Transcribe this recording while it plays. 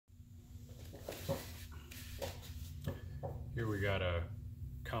Here we got a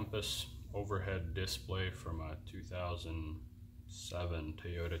compass overhead display from a 2007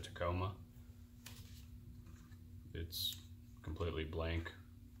 Toyota Tacoma. It's completely blank,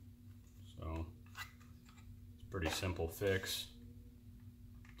 so it's a pretty simple fix.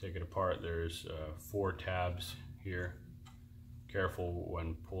 Take it apart. There's 4 tabs here. Careful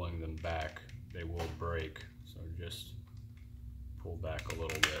when pulling them back, they will break, so just pull back a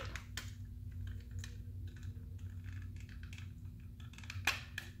little bit.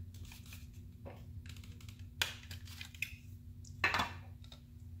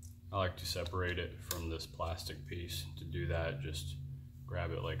 I like to separate it from this plastic piece. To do that, just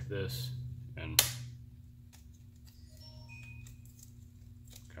grab it like this and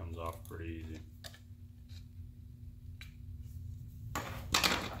it comes off pretty easy.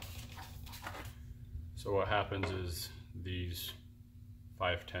 So what happens is these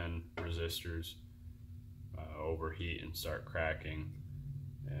 510 resistors overheat and start cracking,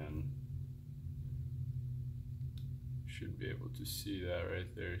 and should be able to see that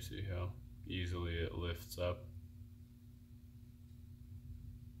right there. See how easily it lifts up.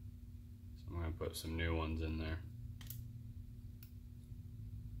 So I'm going to put some new ones in there,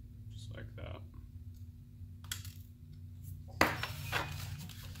 just like that.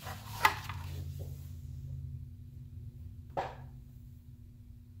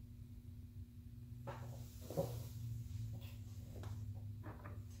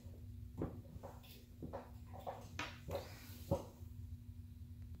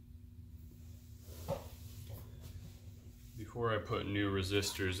 Before I put new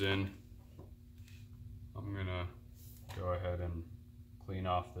resistors in, I'm gonna go ahead and clean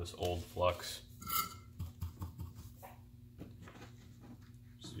off this old flux.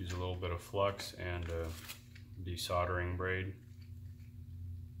 Just use a little bit of flux and a desoldering braid.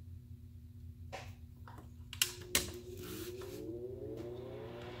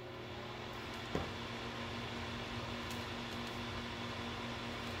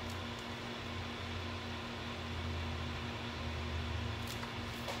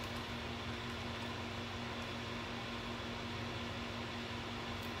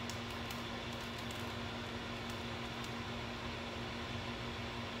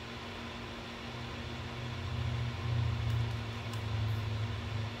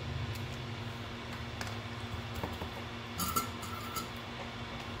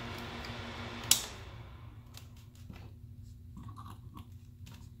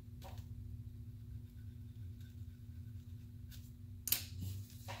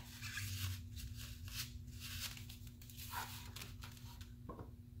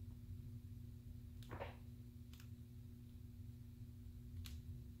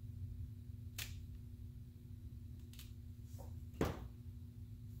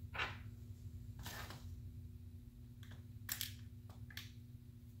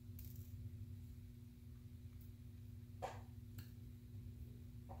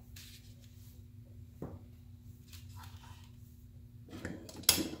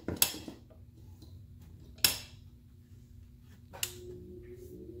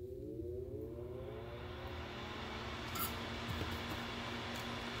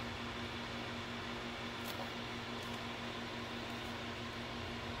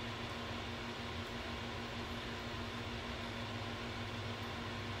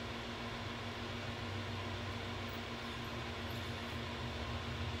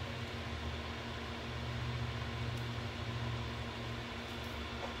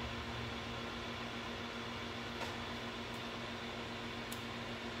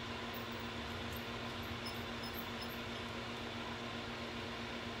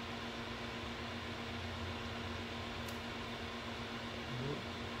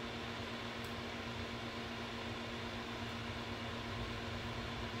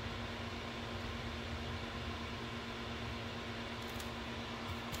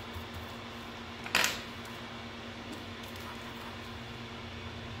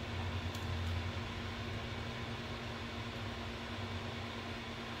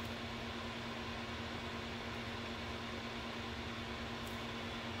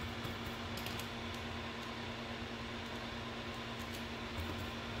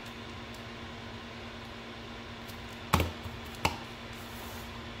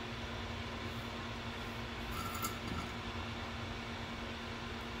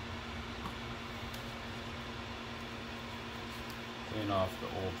 Clean off the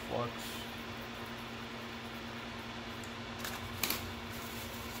old flux.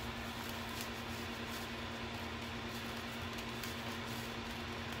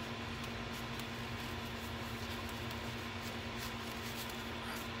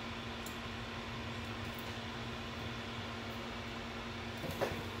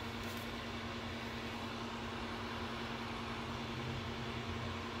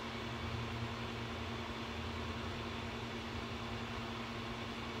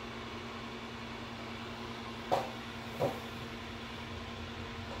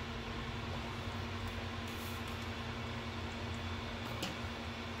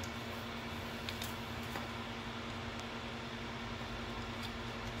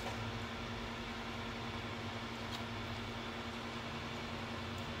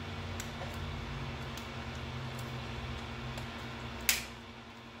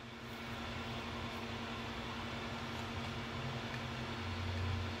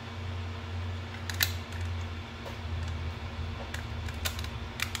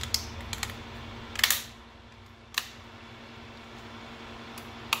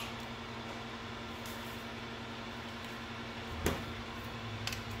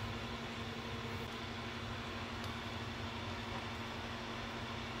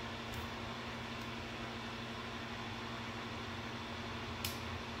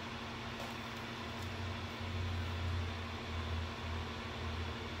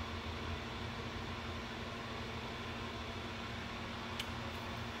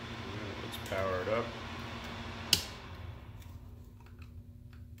 up.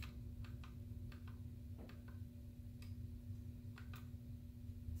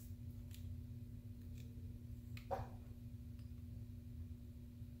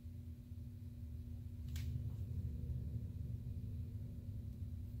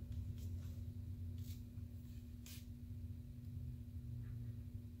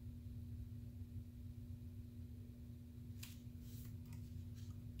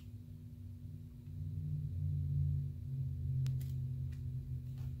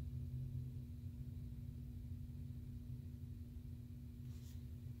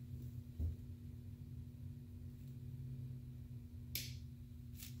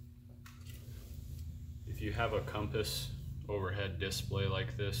 If you have a compass overhead display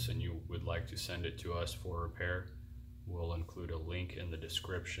like this and you would like to send it to us for repair, we'll include a link in the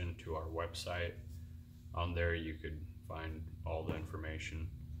description to our website. On there you could find all the information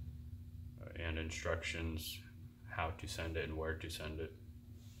and instructions how to send it and where to send it.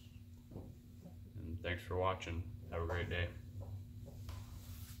 And thanks for watching. Have a great day.